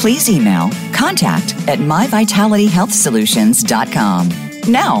guest, please email contact@myvitalityhealthsolutions.com.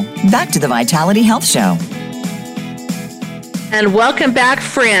 Now, back to the Vitality Health Show. And welcome back,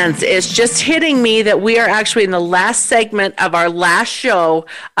 friends. It's just hitting me that we are actually in the last segment of our last show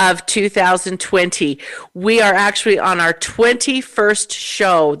of 2020. We are actually on our 21st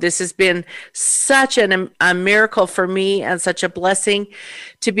show. This has been such a miracle for me and such a blessing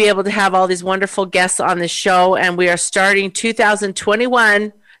to be able to have all these wonderful guests on the show. And we are starting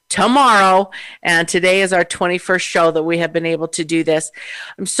 2021 tomorrow, and today is our 21st show that we have been able to do this.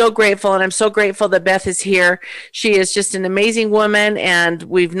 I'm so grateful, and I'm so grateful that Beth is here. She is just an amazing woman, and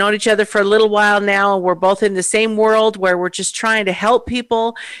we've known each other for a little while now. We're both in the same world where we're just trying to help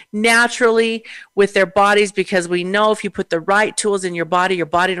people naturally with their bodies, because we know if you put the right tools in your body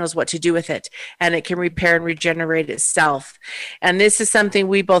knows what to do with it, and it can repair and regenerate itself. And this is something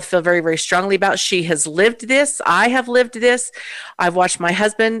we both feel very, very strongly about. She has lived this. I have lived this. I've watched my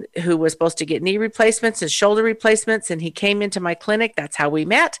husband, who was supposed to get knee replacements and shoulder replacements, and he came into my clinic. That's how we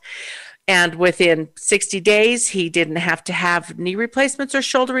met. And within 60 days, he didn't have to have knee replacements or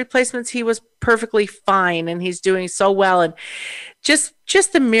shoulder replacements. He was perfectly fine, and he's doing so well. And just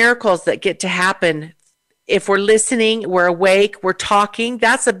the miracles that get to happen if we're listening, we're awake, we're talking.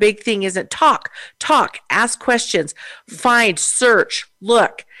 That's a big thing, isn't it? Talk, ask questions, find, search,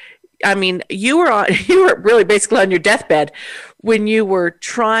 look. I mean, you were really basically on your deathbed when you were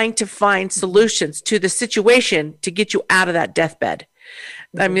trying to find solutions to the situation to get you out of that deathbed.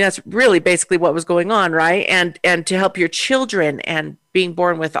 I mean, that's really basically what was going on, right? And to help your children and being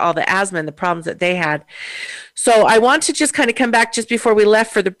born with all the asthma and the problems that they had. So I want to just kind of come back just before we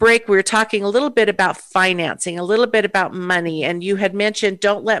left for the break. We were talking a little bit about financing, a little bit about money, and you had mentioned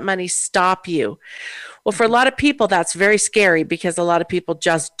don't let money stop you. Well, for a lot of people, that's very scary because a lot of people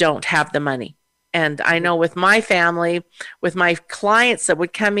just don't have the money. And I know with my family, with my clients that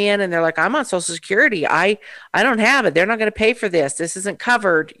would come in and they're like, I'm on Social Security. I don't have it. They're not going to pay for this. This isn't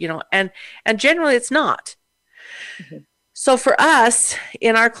covered, and generally it's not. Mm-hmm. So for us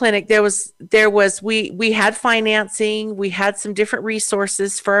in our clinic, we had financing, we had some different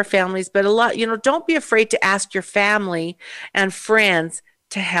resources for our families, but a lot, don't be afraid to ask your family and friends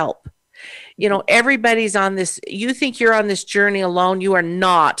to help. Everybody's on this. You think you're on this journey alone. You are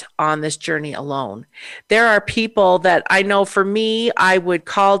not on this journey alone. There are people that I know. For me, I would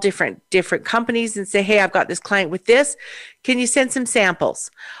call different companies and say, hey, I've got this client with this. Can you send some samples?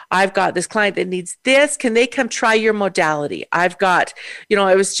 I've got this client that needs this. Can they come try your modality? I've got,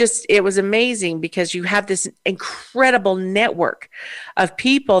 it was amazing because you have this incredible network of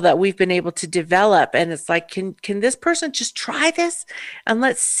people that we've been able to develop. And it's like, can this person just try this? And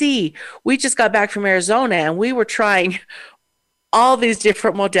let's see. We just got back from Arizona and we were trying all these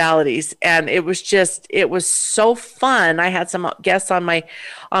different modalities, and it was so fun. I had some guests on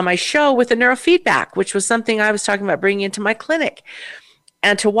my show with the neurofeedback, which was something I was talking about bringing into my clinic,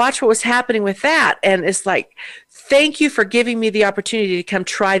 and to watch what was happening with that. And it's like, thank you for giving me the opportunity to come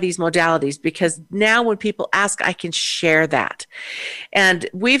try these modalities, because now when people ask, I can share that. And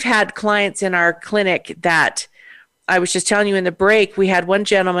we've had clients in our clinic that I was just telling you in the break, we had one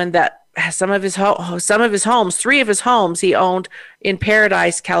gentleman that some of his homes, 3 of his homes he owned in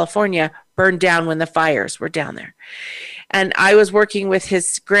Paradise, California, burned down when the fires were down there. And I was working with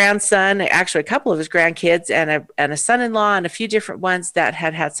his grandson, actually a couple of his grandkids, and a son-in-law, and a few different ones that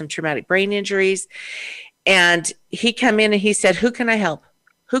had some traumatic brain injuries. And he came in and he said, "Who can I help?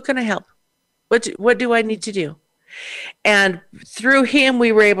 Who can I help? What do I need to do?" And through him,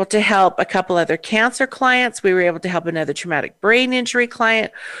 we were able to help a couple other cancer clients. We were able to help another traumatic brain injury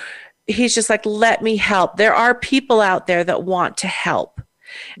client. He's just like, let me help. There are people out there that want to help.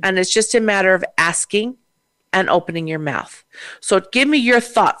 And it's just a matter of asking and opening your mouth. So give me your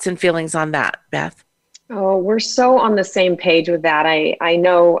thoughts and feelings on that, Beth. Oh, we're so on the same page with that. I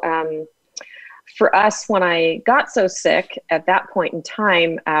know for us, when I got so sick at that point in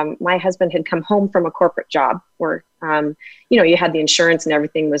time, my husband had come home from a corporate job where, you had the insurance and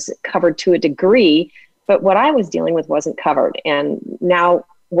everything was covered to a degree, but what I was dealing with wasn't covered. And now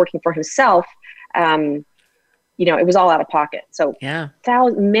working for himself, it was all out of pocket. So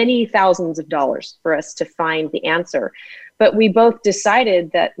many thousands of dollars for us to find the answer. But we both decided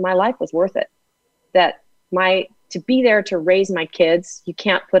that my life was worth it, that to be there to raise my kids, you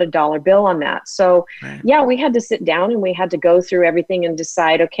can't put a dollar bill on that. So we had to sit down and we had to go through everything and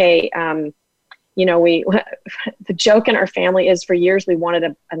decide, okay, the joke in our family is for years we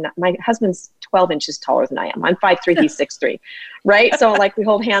wanted my husband's 12 inches taller than I am. I'm 5'3", he's 6'3", right? So like we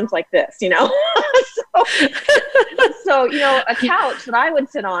hold hands like this, so a couch that I would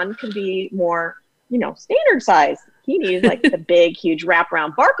sit on could be more, standard size. He needed like the big, huge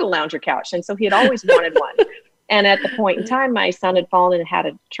wraparound Barco lounger couch. And so he had always wanted one. And at the point in time, my son had fallen and had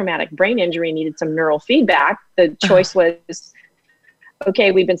a traumatic brain injury and needed some neural feedback. The choice was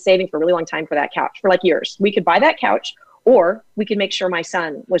okay, we've been saving for a really long time for that couch, for like years. We could buy that couch, or we could make sure my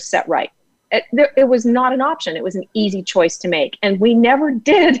son was set right. It was not an option. It was an easy choice to make. And we never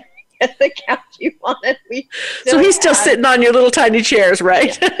did get the couch you wanted. So he's still sitting on your little tiny chairs,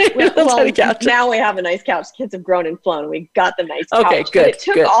 right? Well, now we have a nice couch. Kids have grown and flown. We got the nice couch. Okay, good. But it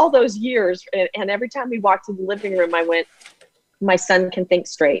took all those years. And every time we walked in the living room, I went, my son can think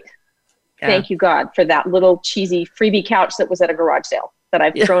straight. Yeah. Thank you, God, for that little cheesy freebie couch that was at a garage sale that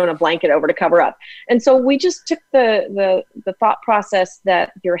I've thrown a blanket over to cover up. And so we just took the thought process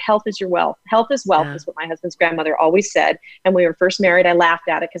that your health is your wealth. Health is wealth is what my husband's grandmother always said. And when we were first married, I laughed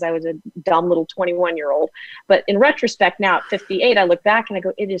at it because I was a dumb little 21-year-old. But in retrospect, now at 58, I look back and I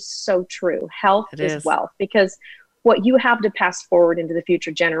go, it is so true. Health is wealth, because what you have to pass forward into the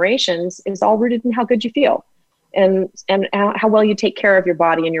future generations is all rooted in how good you feel. And how well you take care of your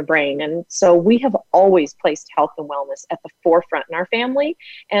body and your brain. And so we have always placed health and wellness at the forefront in our family.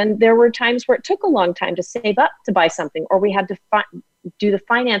 And there were times where it took a long time to save up to buy something, or we had to do the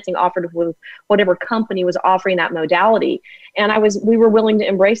financing offered with whatever company was offering that modality. And we were willing to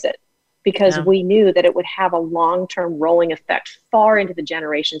embrace it, because we knew that it would have a long-term rolling effect far into the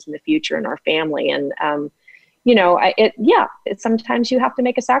generations in the future in our family. And, sometimes you have to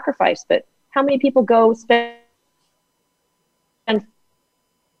make a sacrifice, but how many people go spend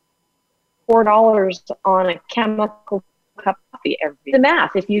 $4 on a chemical cup of coffee the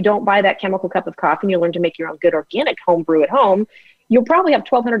math? If you don't buy that chemical cup of coffee and you learn to make your own good organic home brew at home, you'll probably have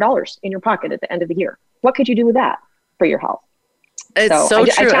 $1,200 in your pocket at the end of the year. What could you do with that for your health? It's so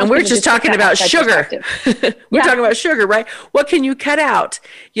true. And we're just talking about sugar. We're talking about sugar, right? What can you cut out?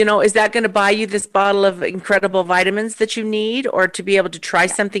 Is that going to buy you this bottle of incredible vitamins that you need, or to be able to try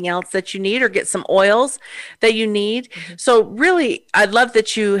something else that you need, or get some oils that you need? Mm-hmm. So really, I love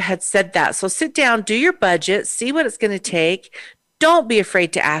that you had said that. So sit down, do your budget, see what it's going to take. Don't be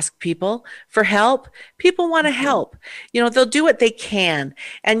afraid to ask people for help. People want to help. They'll do what they can.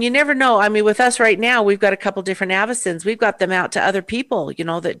 And you never know. I mean, with us right now, we've got a couple different Avicens. We've got them out to other people,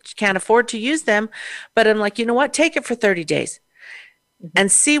 that can't afford to use them. But I'm like, you know what? Take it for 30 days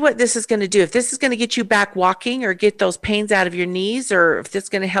and see what this is going to do. If this is going to get you back walking, or get those pains out of your knees, or if this is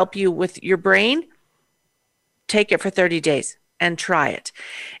going to help you with your brain, take it for 30 days. And try it.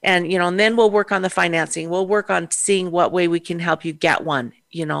 And, and then we'll work on the financing. We'll work on seeing what way we can help you get one,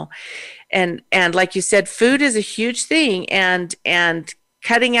 and like you said, food is a huge thing, and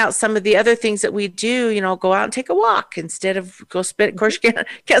cutting out some of the other things that we do, go out and take a walk instead of go spend. Of course, you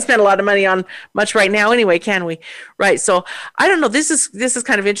can't spend a lot of money on much right now anyway, can we? Right. So I don't know. This is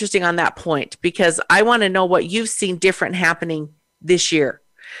kind of interesting on that point, because I want to know what you've seen different happening this year,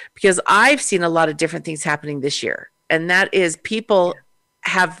 because I've seen a lot of different things happening this year. And that is, people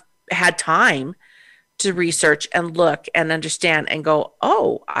have had time to research and look and understand and go,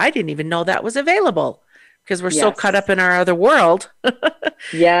 oh, I didn't even know that was available, because we're so caught up in our other world.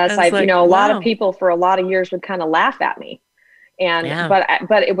 Yes. A lot of people for a lot of years would kind of laugh at me. And,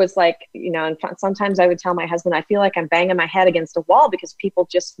 but it was like, and sometimes I would tell my husband, I feel like I'm banging my head against a wall, because people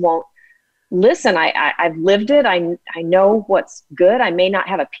just won't listen. I've lived it. I know what's good. I may not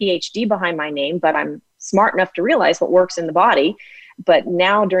have a PhD behind my name, but I'm smart enough to realize what works in the body. But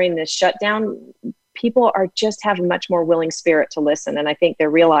now during this shutdown, people are just having much more willing spirit to listen. And I think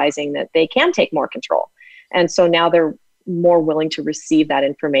they're realizing that they can take more control. And so now they're more willing to receive that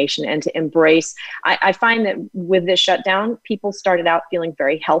information and to embrace. I find that with this shutdown, people started out feeling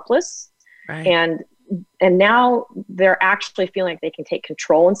very helpless. Right. And now they're actually feeling like they can take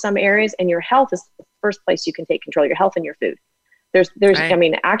control in some areas. And your health is the first place you can take control, your health and your food. There's, right. I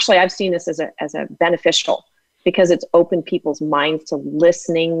mean, actually, I've seen this as a beneficial, because it's opened people's minds to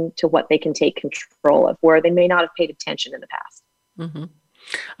listening to what they can take control of, where they may not have paid attention in the past. Mm-hmm.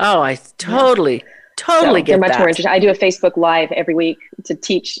 Oh, I totally get that. They're much more interested. I do a Facebook Live every week to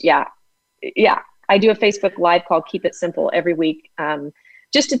teach. Yeah. I do a Facebook Live called Keep It Simple every week,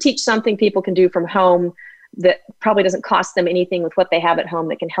 just to teach something people can do from home that probably doesn't cost them anything with what they have at home,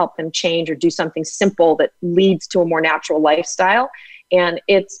 that can help them change or do something simple that leads to a more natural lifestyle. And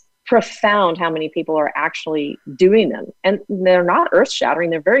it's profound how many people are actually doing them. And they're not earth shattering.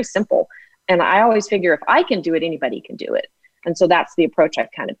 They're very simple. And I always figure, if I can do it, anybody can do it. And so that's the approach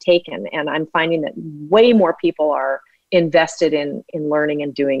I've kind of taken. And I'm finding that way more people are invested in learning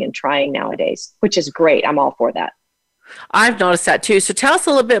and doing and trying nowadays, which is great. I'm all for that. I've noticed that too. So tell us a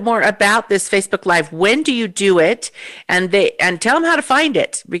little bit more about this Facebook Live. When do you do it? And tell them how to find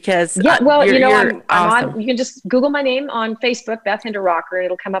it, because I'm awesome. You can just Google my name on Facebook, Beth Hinderrocker, and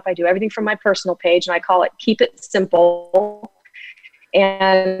it'll come up. I do everything from my personal page, and I call it Keep It Simple.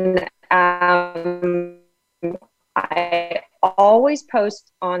 And I always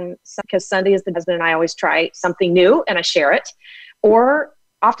post on, because Sunday is the husband and I always try something new and I share it. Or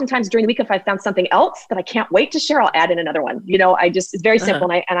oftentimes during the week, if I found something else that I can't wait to share, I'll add in another one. It's very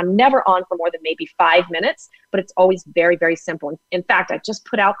simple. And I'm never on for more than maybe 5 minutes, but it's always very, very simple. In fact, I just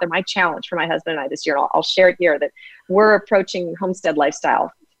put out there my challenge for my husband and I this year. I'll share it here, that we're approaching homestead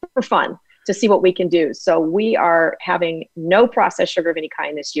lifestyle for fun, to see what we can do. So we are having no processed sugar of any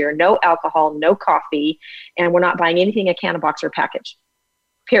kind this year, no alcohol, no coffee, and we're not buying anything a can, a box, or a package,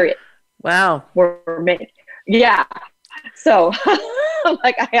 period. Wow. Yeah. So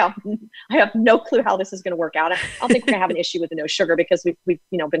like I have no clue how this is going to work out. I don't think we're going to have an issue with the no sugar, because we've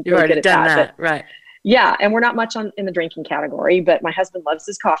been really good at that. Right. Yeah. And we're not much in the drinking category, but my husband loves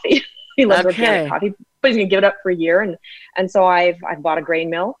his coffee. He loves organic coffee, but he's going to give it up for a year. And so I've bought a grain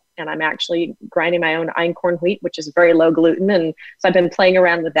mill, and I'm actually grinding my own einkorn wheat, which is very low gluten. And so I've been playing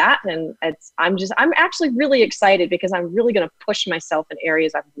around with that. And I'm actually really excited, because I'm really going to push myself in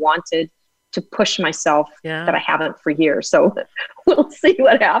areas I've wanted to push myself that I haven't for years. So we'll see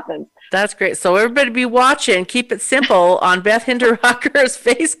what happens. That's great. So everybody be watching, keep it simple on Beth Hinderocker's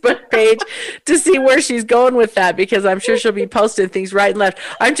Facebook page to see where she's going with that, because I'm sure she'll be posting things right and left.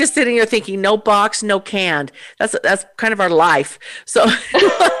 I'm just sitting here thinking, no box, no canned. That's kind of our life. So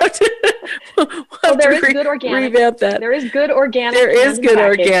there is good organic. Revamp that. There is good organic. There is good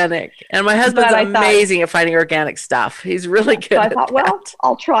organic. And my husband's amazing at finding organic stuff. He's really good. So I thought, well,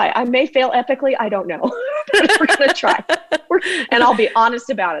 I'll try. I may fail epically. I don't know. But we're going to try. And I'll be honest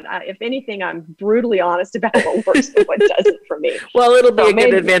about it. If anything, I'm brutally honest about what works and what doesn't for me. Well, it'll be a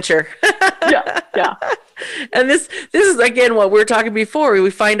good adventure. Yeah. And this is, again, what we were talking before.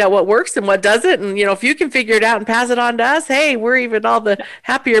 We find out what works and what doesn't. And, if you can figure it out and pass it on to us, hey, we're even all the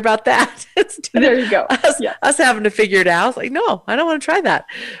happier about that. There you go. Us having to figure it out. It's like, no, I don't want to try that.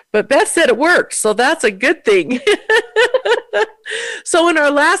 But Beth said it works. So that's a good thing. So in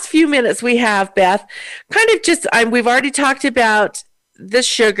our last few minutes we have, Beth, kind of just, we've already talked about the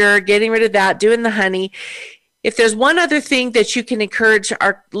sugar, getting rid of that, doing the honey. If there's one other thing that you can encourage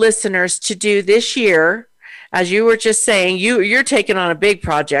our listeners to do this year, as you were just saying, you're taking on a big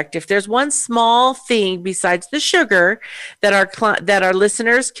project. If there's one small thing besides the sugar that our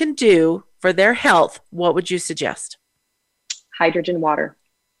listeners can do for their health, what would you suggest? Hydrogen water.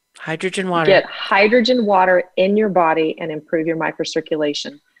 Hydrogen water. Get hydrogen water in your body and improve your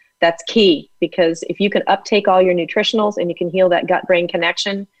microcirculation. That's key, because if you can uptake all your nutritionals and you can heal that gut-brain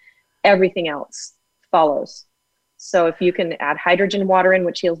connection, everything else follows. So if you can add hydrogen water in,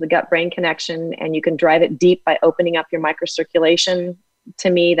 which heals the gut-brain connection, and you can drive it deep by opening up your microcirculation, to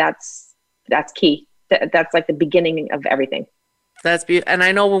me, that's key. That's like the beginning of everything. That's beautiful. And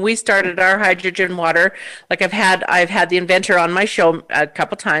I know when we started our hydrogen water, like I've had the inventor on my show a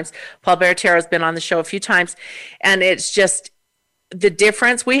couple times. Paul Baratero has been on the show a few times, and it's just the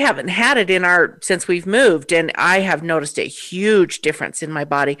difference. We haven't had it since we've moved, and I have noticed a huge difference in my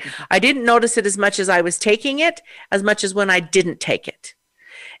body. I didn't notice it as much as I was taking it, as much as when I didn't take it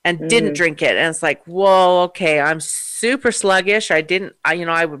and didn't drink it. And it's like, whoa, okay, I'm super sluggish.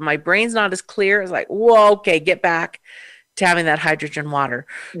 My brain's not as clear. It's like, whoa, okay, get back to having that hydrogen water.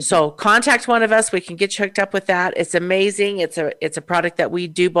 So contact one of us. We can get you hooked up with that. It's amazing. It's a product that we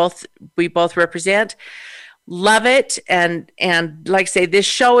both represent. Love it. And like I say, this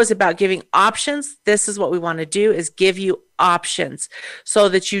show is about giving options. This is what we want to do, is give you options so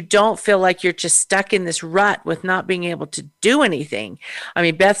that you don't feel like you're just stuck in this rut with not being able to do anything. I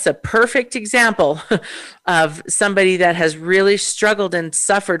mean, Beth's a perfect example of somebody that has really struggled and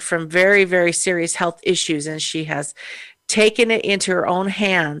suffered from very, very serious health issues. And she has taken it into her own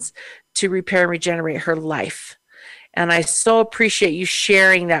hands to repair and regenerate her life. And I so appreciate you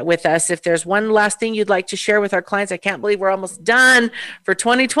sharing that with us. If there's one last thing you'd like to share with our clients, I can't believe we're almost done for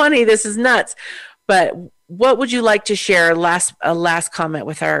 2020. This is nuts. But what would you like to share, a last comment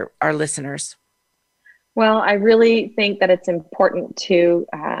with our listeners? Well, I really think that it's important to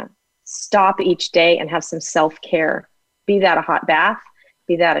stop each day and have some self-care. Be that a hot bath,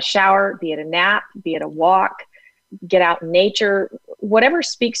 be that a shower, be it a nap, be it a walk, get out in nature, whatever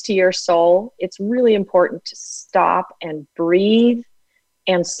speaks to your soul. It's really important to stop and breathe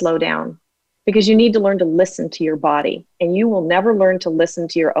and slow down, because you need to learn to listen to your body, and you will never learn to listen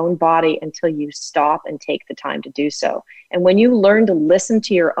to your own body until you stop and take the time to do so. And when you learn to listen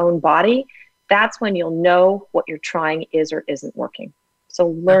to your own body, that's when you'll know what you're trying is or isn't working. So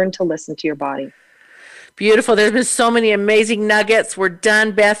learn to listen to your body. Beautiful. There's been so many amazing nuggets. We're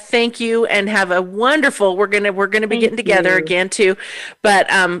done, Beth. Thank you, and have a wonderful. We're gonna be getting together again too. But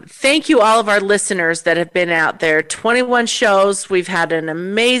thank you, all of our listeners that have been out there. 21 shows. We've had an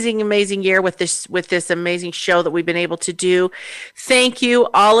amazing year with this amazing show that we've been able to do. Thank you,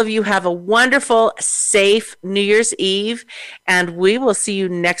 all of you. Have a wonderful, safe New Year's Eve, and we will see you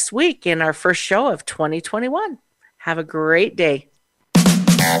next week in our first show of 2021. Have a great day.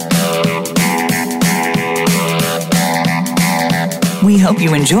 We hope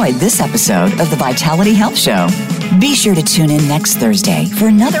you enjoyed this episode of the Vitality Health Show. Be sure to tune in next Thursday for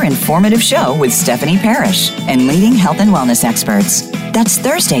another informative show with Stephanie Parrish and leading health and wellness experts. That's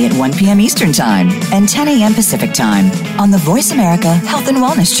Thursday at 1 p.m. Eastern Time and 10 a.m. Pacific Time on the Voice America Health and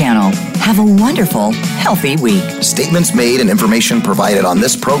Wellness Channel. Have a wonderful, healthy week. Statements made and information provided on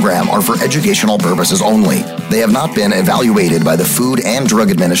this program are for educational purposes only. They have not been evaluated by the Food and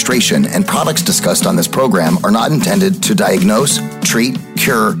Drug Administration, and products discussed on this program are not intended to diagnose, treat,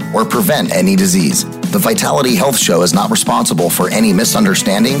 cure, or prevent any disease. The Vitality Health Show is not responsible for any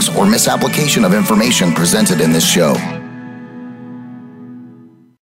misunderstandings or misapplication of information presented in this show.